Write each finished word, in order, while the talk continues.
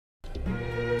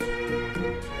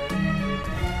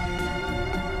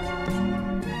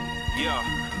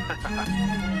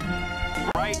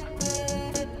Right?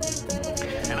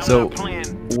 So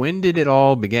when did it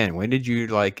all begin? When did you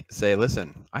like say,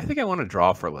 listen, I think I want to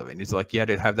draw for a living? Is it like you had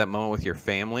to have that moment with your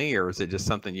family, or was it just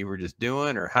something you were just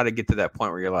doing, or how to get to that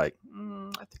point where you're like,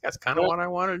 I think that's kind of what I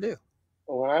want to do?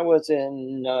 When I was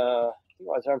in, I think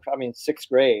I was probably in 6th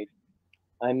grade,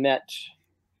 I met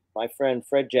my friend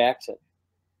Fred Jackson,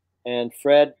 and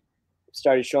Fred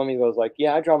started showing me, goes like,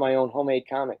 yeah, I draw my own homemade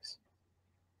comics.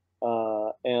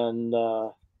 And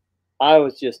I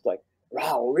was just like,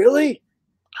 wow, really?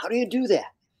 How do you do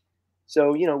that?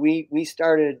 So, you know, we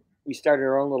started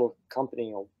our own little company,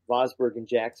 you know, VOSBURG and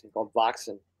Jackson, called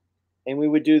Voxen. And we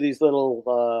would do these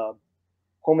little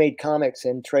homemade comics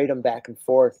and trade them back and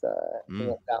forth. I think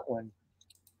I've got one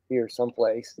here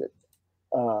someplace that,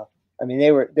 I mean,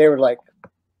 they were like,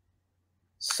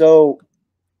 so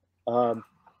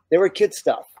they were kid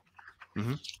stuff.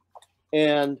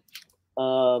 And,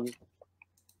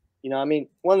 you know, I mean,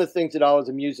 one of the things that always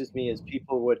amuses me is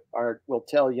people will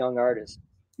tell young artists,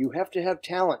 you have to have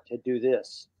talent to do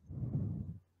this.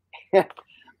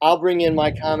 I'll bring in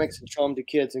my comics and show them to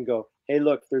kids and go, hey,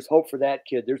 look, there's hope for that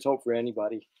kid. There's hope for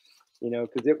anybody, you know,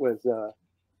 because it was,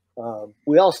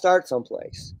 we all start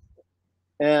someplace.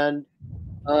 And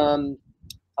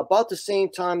about the same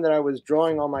time that I was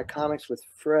drawing all my comics with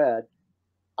Fred,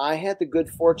 I had the good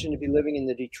fortune to be living in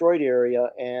the Detroit area,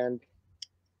 and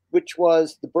which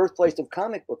was the birthplace of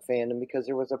comic book fandom, because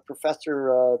there was a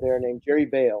professor there named Jerry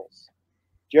Bales.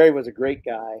 Jerry was a great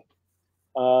guy.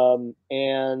 And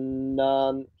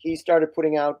he started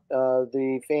putting out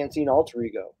the fanzine Alter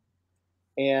Ego.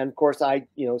 And of course, I,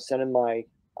 you know, sent him my,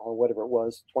 whatever it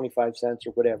was, 25 cents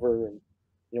or whatever, and,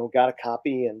 you know, got a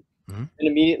copy and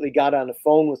immediately got on the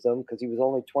phone with him because he was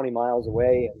only 20 miles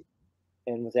away,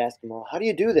 and was asking, well, how do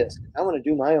you do this? I want to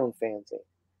do my own fanzine.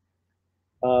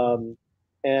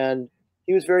 And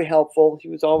he was very helpful. He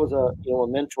was always a, you know, a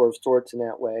mentor of sorts in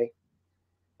that way.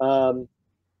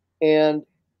 And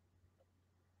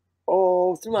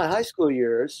through my high school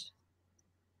years,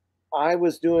 I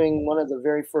was doing one of the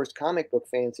very first comic book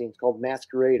fanzines called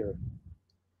Masquerader.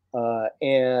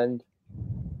 And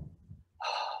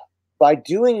by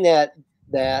doing that,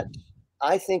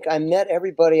 I think I met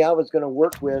everybody I was going to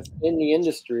work with in the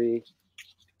industry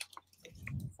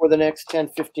for the next 10,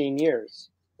 15 years.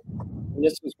 And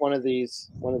this was one of the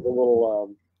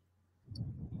little,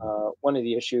 one of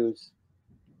the issues.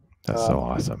 That's so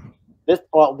awesome.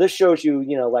 This shows you,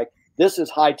 you know, like, this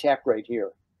is high tech right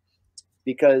here,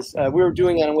 because we were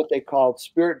doing it on what they called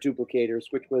spirit duplicators,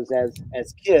 which was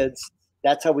as kids,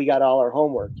 that's how we got all our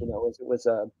homework. You know, it was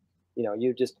a, you know,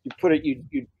 you put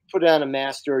it on a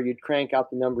master, you'd crank out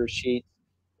the number of sheets.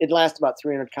 It'd last about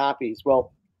 300 copies.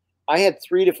 Well, I had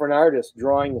 3 different artists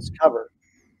drawing this cover,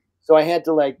 so I had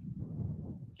to like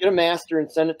get a master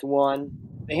and send it to one.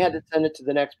 They had to send it to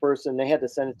the next person. They had to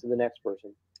send it to the next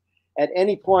person. At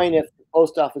any point, if the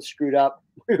post office screwed up,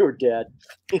 we were dead.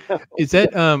 You know? Is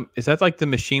that like the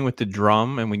machine with the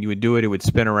drum, and when you would do it, it would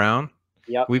spin around?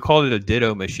 Yep. We called it a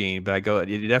ditto machine, but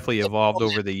it definitely evolved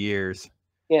over the years.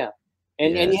 Yeah.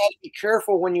 And you had to be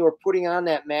careful when you were putting on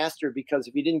that master, because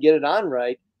if you didn't get it on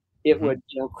right, it would,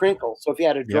 you know, crinkle. So if you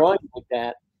had a drawing like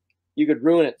that, you could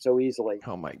ruin it so easily.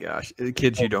 Oh my gosh. The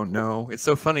kids you don't know. It's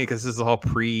so funny because this is all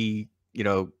pre, you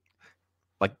know,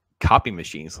 like copy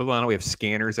machines. So I know we have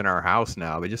scanners in our house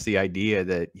now, but just the idea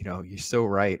that, you know, you're so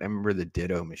right. I remember the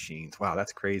ditto machines. Wow,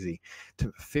 that's crazy.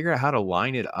 To figure out how to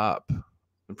line it up.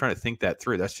 I'm trying to think that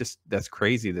through. That's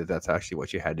crazy that's actually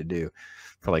what you had to do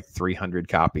for like 300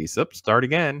 copies. Start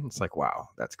again. It's like, wow,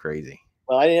 that's crazy.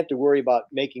 Well, I didn't have to worry about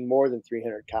making more than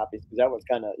 300 copies, because that was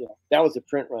kind of, you know, that was the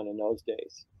print run in those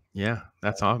days. Yeah,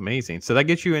 that's amazing. So that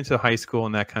gets you into high school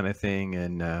and that kind of thing.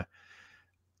 And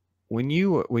when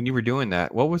you were doing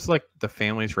that, what was like the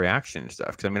family's reaction and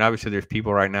stuff? Because I mean, obviously there's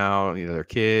people right now, you know, their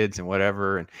kids and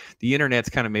whatever, and the internet's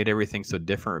kind of made everything so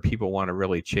different. People want to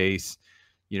really chase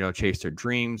their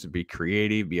dreams, be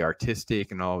creative, be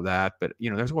artistic, and all of that. But you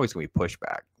know, there's always going to be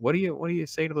pushback. What do you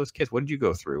say to those kids? What did you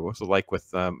go through? What was it like with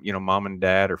you know, mom and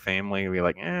dad or family? Be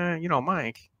like, you know,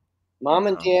 Mike. Mom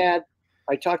and dad.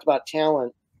 I talked about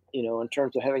talent. You know, in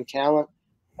terms of having talent.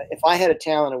 If I had a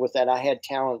talent, and with that, I had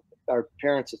talent. Our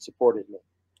parents that supported me.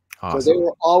 Awesome. So they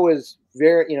were always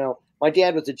very. You know, my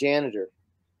dad was a janitor.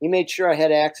 He made sure I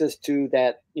had access to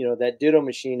that, you know, that ditto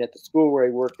machine at the school where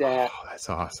he worked at. Oh, that's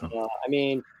awesome. I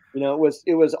mean, you know,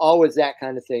 it was always that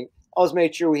kind of thing. Always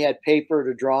made sure we had paper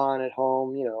to draw on at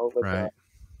home, you know. But,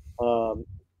 right.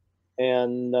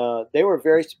 And they were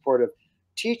very supportive.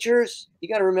 Teachers, you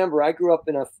got to remember, I grew up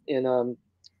in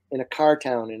a car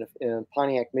town in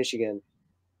Pontiac, Michigan,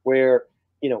 where,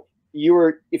 you know,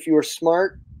 if you were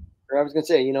smart, Or I was going to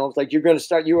say, you know, it's like you're going to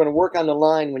start, you were going to work on the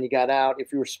line when you got out.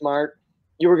 If you were smart,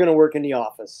 you were going to work in the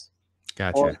office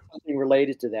or Gotcha. something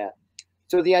related to that.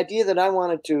 So the idea that I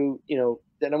wanted to, you know,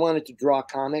 that I wanted to draw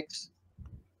comics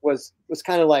was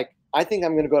kind of like, I think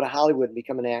I'm going to go to Hollywood and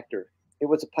become an actor. It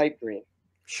was a pipe dream.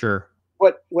 Sure.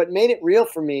 What made it real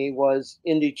for me was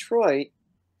in Detroit,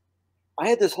 I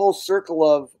had this whole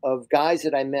circle of guys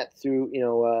that I met through, you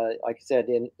know, like I said,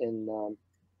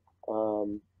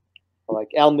 um, like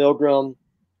Al Milgram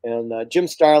and Jim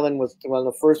Starlin was one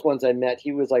of the first ones I met.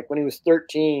 He was like, when he was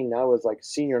 13, I was like a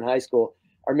senior in high school.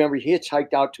 I remember he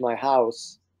hitchhiked out to my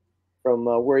house from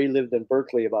where he lived in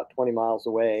Berkeley, about 20 miles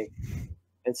away,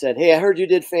 and said, "Hey, I heard you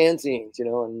did fanzines, you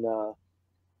know,"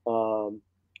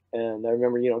 and I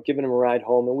remember, you know, giving him a ride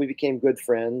home, and we became good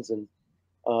friends. And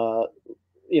uh,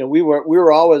 you know, we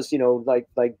were always, you know, like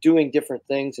doing different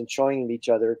things and showing each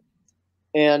other.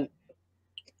 And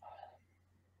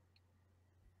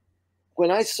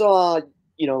when I saw,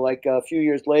 you know, like a few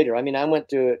years later, I mean, I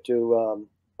went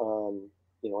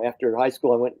you know, after high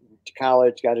school, I went to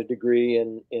college, got a degree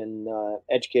in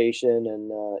education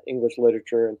and English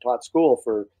literature, and taught school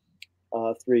for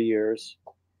 3 years.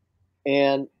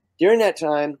 And during that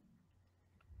time,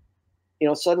 you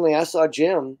know, suddenly I saw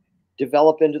Jim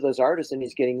develop into this artist, and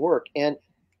he's getting work, and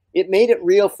it made it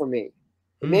real for me.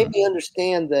 It made Mm. me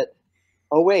understand that,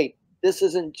 oh wait, this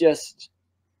isn't just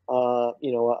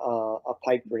you know, a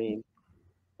pipe dream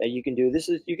that you can do. This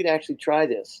is, you can actually try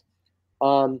this.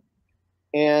 Um,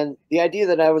 and the idea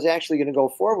that I was actually going to go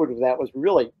forward with that was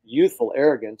really youthful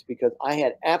arrogance, because I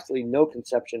had absolutely no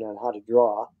conception on how to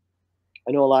draw.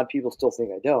 I know a lot of people still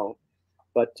think I don't,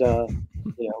 but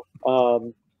you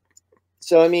know,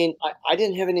 so I mean, I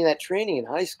didn't have any of that training in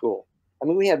high school. I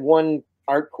mean, we had one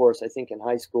art course, I think, in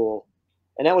high school,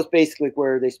 and that was basically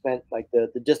where they spent like the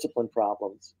discipline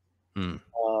problems. Mm.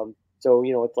 So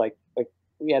you know, it's like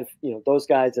we had, you know, those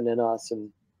guys and then us,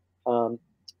 and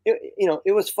you know,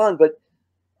 it was fun, but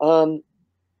um,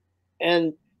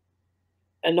 and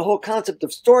the whole concept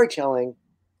of storytelling,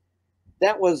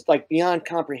 that was like beyond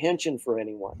comprehension for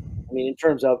anyone. I mean, in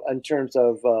terms of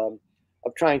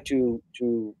trying to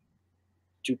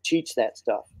teach that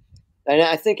stuff. And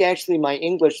I think actually my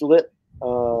English lit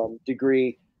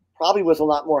degree probably was a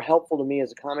lot more helpful to me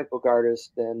as a comic book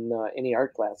artist than any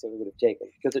art class I would have taken,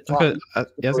 because it taught Okay, me. yeah,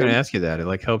 I was going to ask you that. It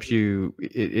like helps you.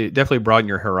 It definitely broaden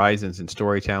your horizons in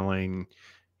storytelling.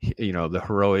 You know, the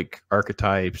heroic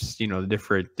archetypes. You know, the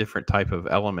different type of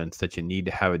elements that you need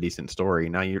to have a decent story.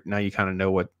 Now you kind of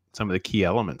know what some of the key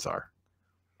elements are.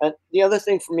 And the other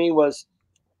thing for me was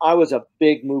I was a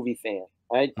big movie fan.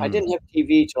 I Mm. didn't have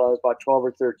TV till I was about 12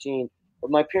 or 13, but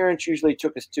my parents usually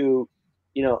took us to,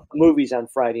 you know, movies on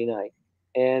Friday night.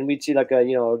 And we'd see like a,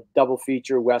 you know, double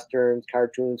feature, westerns,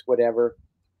 cartoons, whatever.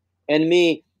 And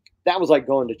me, that was like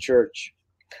going to church.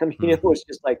 I mean, Mm. it was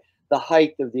just like the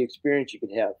height of the experience you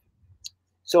could have.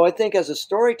 So I think as a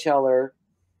storyteller,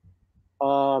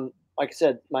 like I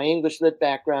said, my English lit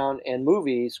background and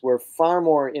movies were far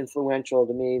more influential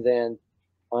to me than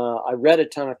I read a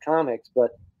ton of comics,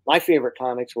 but my favorite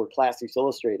comics were Classics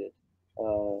Illustrated,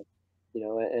 you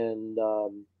know, and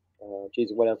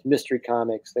geez, what else? Mystery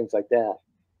comics, things like that.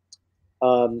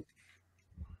 Um,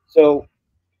 so,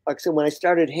 like I said, when I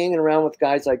started hanging around with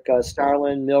guys like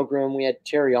Starlin, Milgram, we had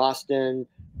Terry Austin,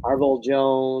 Arvil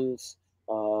Jones,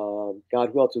 God,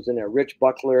 who else was in there? Rich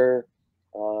Buckler,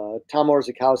 Tom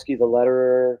Orzechowski, the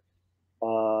letterer.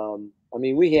 I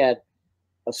mean, we had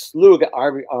a slew of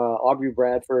Aubrey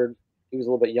Bradford. He was a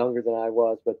little bit younger than I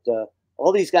was, but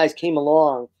all these guys came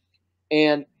along,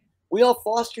 and we all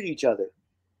fostered each other.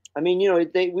 I mean, you know,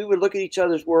 we would look at each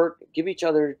other's work, give each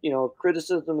other, you know,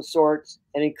 criticism of sorts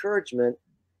and encouragement.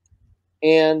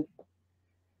 And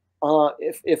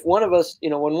if one of us, you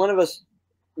know, when one of us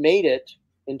made it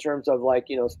in terms of like,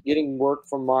 you know, getting work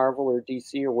from Marvel or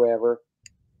DC or wherever,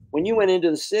 when you went into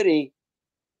the city,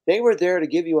 they were there to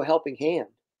give you a helping hand.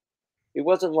 It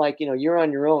wasn't like, you know, you're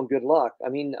on your own, good luck. I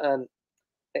mean,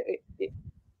 it, it,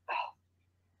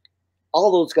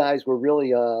 all those guys were really,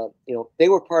 you know, they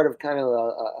were part of kind of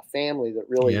a family that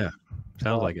really Yeah,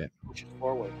 sounds like it. pushes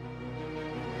forward.